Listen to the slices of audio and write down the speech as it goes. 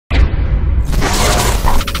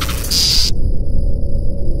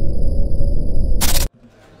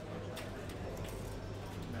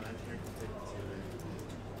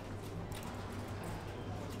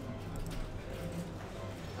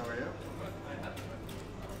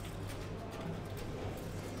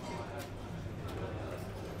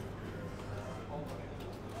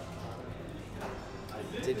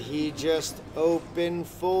Did he just open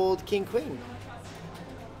fold king queen?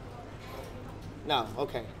 No,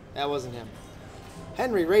 okay. That wasn't him.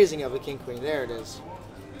 Henry raising of the king queen. There it is.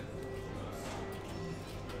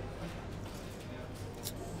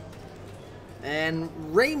 And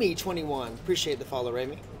Ramey 21. Appreciate the follow,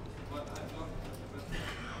 Ramey.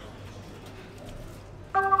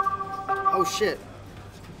 Oh shit.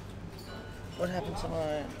 What happened to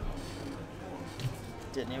my...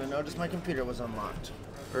 Didn't even notice my computer was unlocked.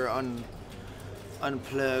 Or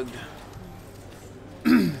unplugged.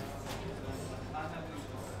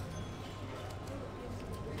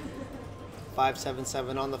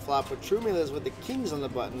 577 on the flop with Trumulus with the kings on the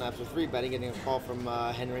button after 3-betting, getting a call from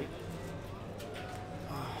Henry.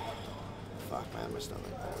 Oh, fuck, man, my stomach.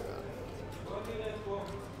 Oh, God.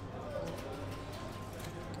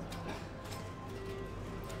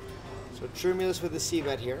 So Trumulus with the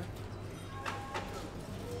C-bet here.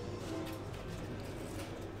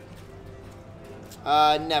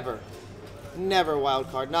 Never. Never wild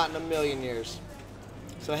card. Not in a million years.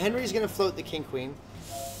 So Henry's going to float the king-queen.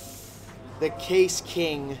 The case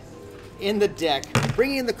king in the deck.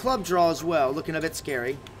 Bringing in the club draw as well. Looking a bit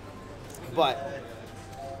scary. But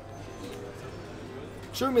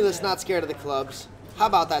Trumulus not scared of the clubs. How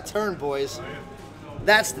about that turn, boys?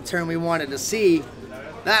 That's the turn we wanted to see.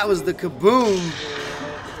 That was the kaboom.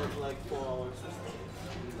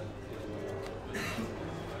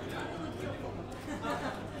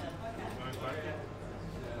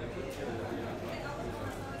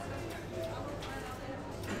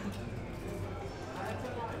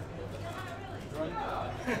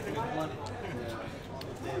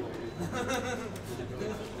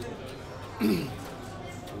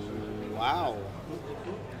 Wow.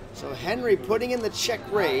 So Henry putting in the check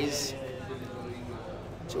raise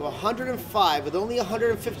to 105 with only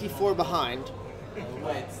 154 behind.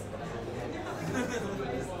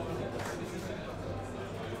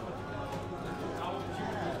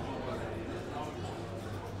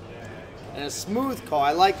 And a smooth call.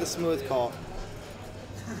 I like the smooth call.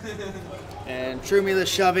 And Trumulus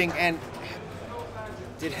shoving. And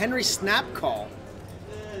did Henry snap call?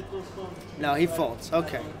 No, he folds.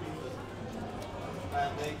 Okay.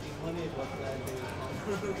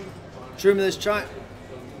 Trumulus trying.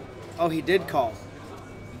 Oh, he did call.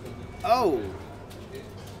 Oh.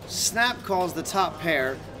 Snap calls the top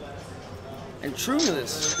pair. And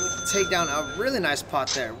Trumulus take down a really nice pot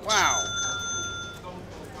there. Wow.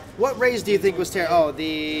 What raise do you think was terrible? Oh,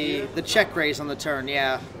 the check raise on the turn.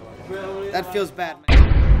 Yeah. That feels bad, man.